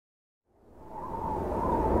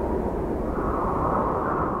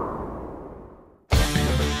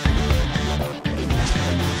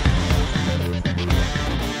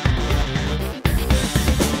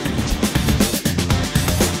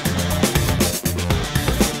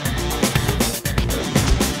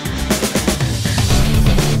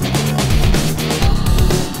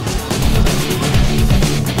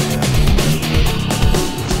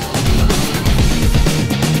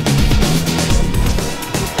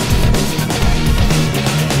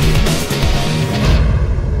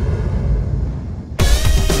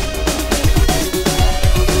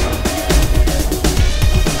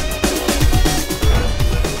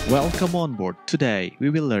Welcome on board. Today we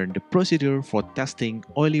will learn the procedure for testing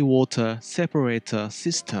oily water separator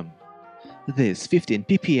system. This 15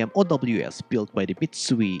 ppm OWS built by the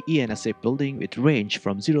Mitsui ENSA building with range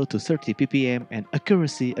from 0 to 30 ppm and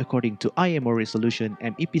accuracy according to IMO resolution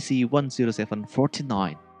MEPC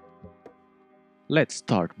 10749. Let's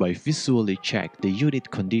start by visually check the unit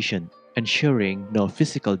condition, ensuring no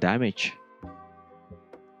physical damage.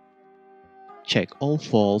 Check all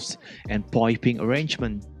valves and piping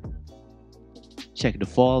arrangement. Check the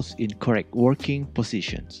valves in correct working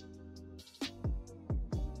positions.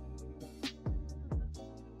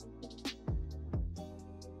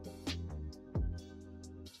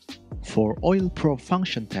 For oil probe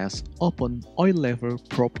function test, open oil level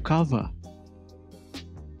probe cover.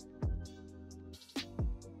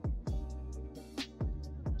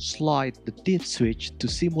 Slide the dead switch to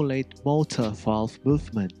simulate motor valve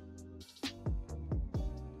movement.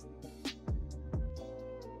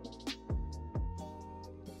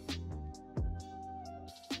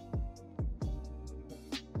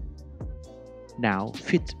 Now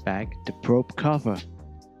fit back the probe cover.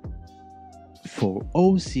 For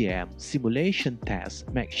OCM simulation test,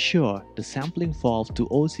 make sure the sampling valve to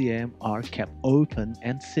OCM are kept open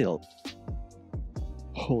and sealed.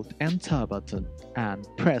 Hold Enter button and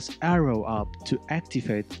press arrow up to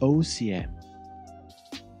activate OCM.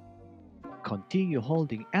 Continue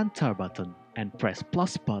holding Enter button and press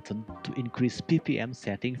plus button to increase ppm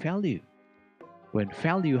setting value. When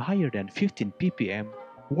value higher than 15 ppm,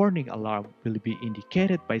 warning alarm will be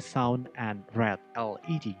indicated by sound and red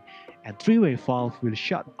LED, and three-way valve will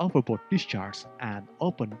shut overboard discharge and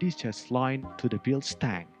open discharge line to the bilge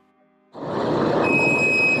tank.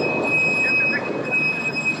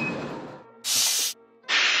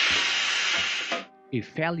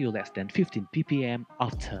 If value less than 15 ppm,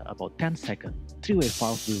 after about 10 seconds, three-way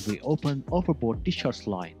valve will reopen overboard discharge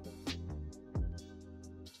line.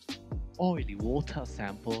 Oily water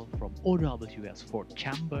sample from OWS 4th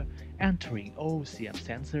chamber entering OCM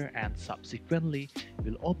sensor and subsequently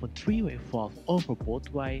will open three-way valve overboard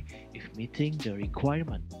way if meeting the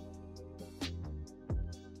requirement.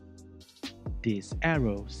 This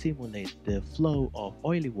arrow simulates the flow of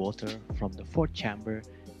oily water from the 4th chamber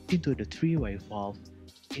into the three-way valve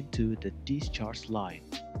into the discharge line.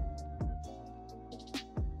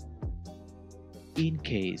 In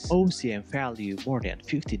case OCM value more than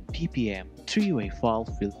 15 ppm, three-way valve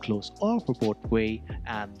will close overboard way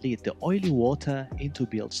and lead the oily water into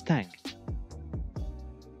bilge tank.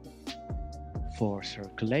 For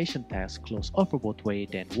circulation test, close overboard way,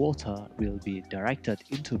 then water will be directed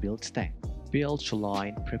into bilge tank. Bilge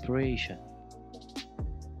line preparation.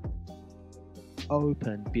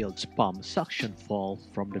 Open bilge pump suction valve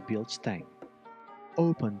from the bilge tank.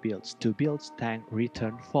 Open bilge to bilge tank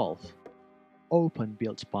return valve. Open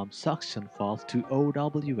bilge pump suction valve to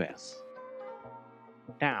OWS.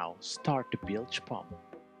 Now start the bilge pump.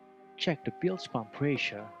 Check the bilge pump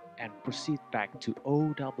pressure and proceed back to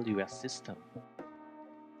OWS system.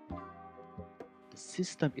 The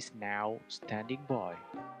system is now standing by.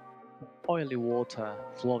 Oily water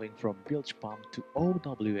flowing from bilge pump to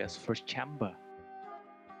OWS first chamber.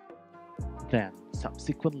 Then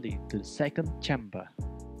subsequently to the second chamber,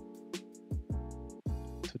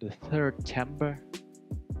 to the third chamber,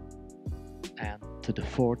 and to the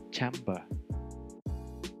fourth chamber.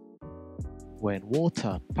 When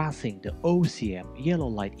water passing the OCM yellow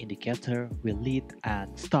light indicator will lead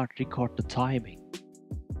and start record the timing.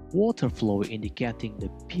 Water flow indicating the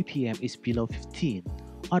ppm is below 15,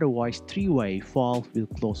 otherwise three-way valve will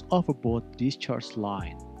close overboard discharge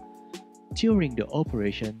line. During the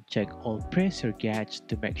operation, check all pressure gauge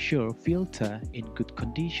to make sure filter in good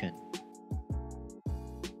condition.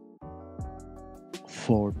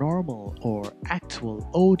 For normal or actual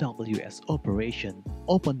OWS operation,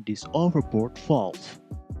 open this overboard valve.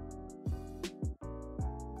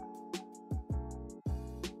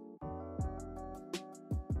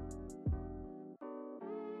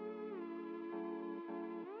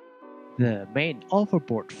 The main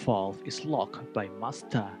overboard valve is locked by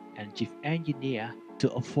master and chief engineer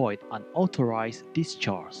to avoid unauthorized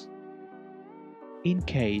discharge. In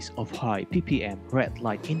case of high ppm, red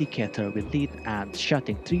light indicator will lead and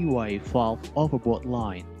shutting three-way valve overboard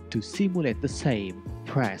line. To simulate the same,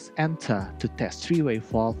 press Enter to test three-way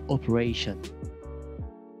valve operation.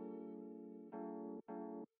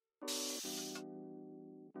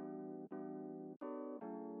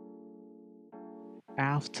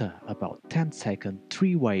 After about 10 seconds,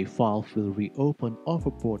 three-way valve will reopen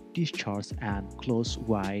overboard discharge and close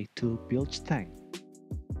way to bilge tank.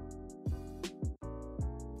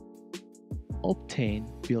 Obtain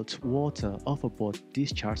bilge water overboard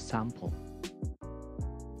discharge sample.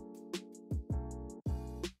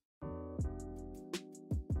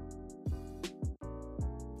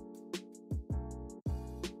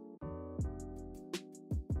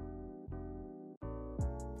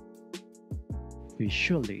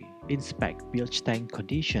 Visually inspect bilge tank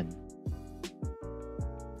condition.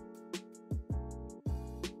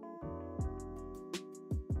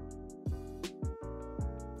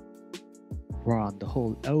 Run the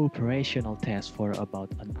whole operational test for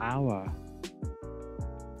about an hour.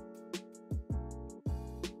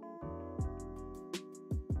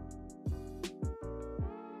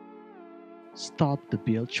 Stop the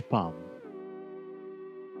bilge pump.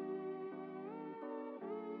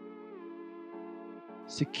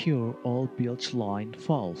 Secure all bilge line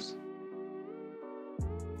valves.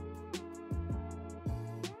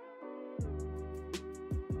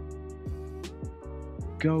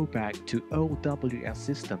 Go back to OWS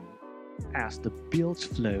system. As the bilge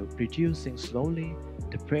flow reducing slowly,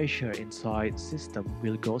 the pressure inside system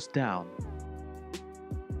will go down.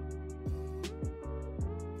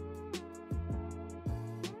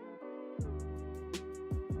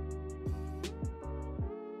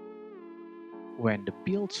 When the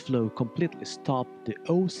bilge flow completely stops, the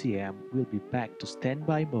OCM will be back to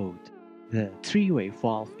standby mode. The three-way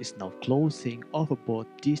valve is now closing overboard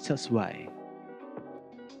discharge way.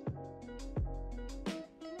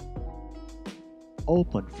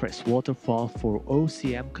 Open freshwater valve for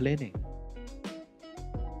OCM cleaning.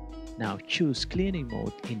 Now choose cleaning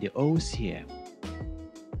mode in the OCM.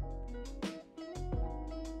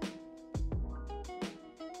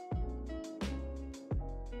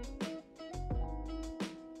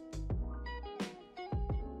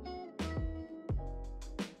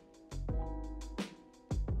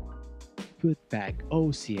 Put back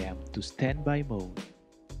OCM to standby mode.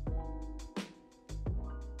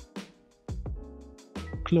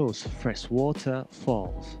 Close freshwater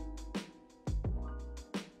valve.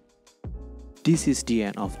 This is the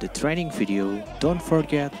end of the training video. Don't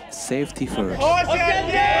forget, safety first. Ocean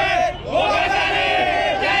Jade!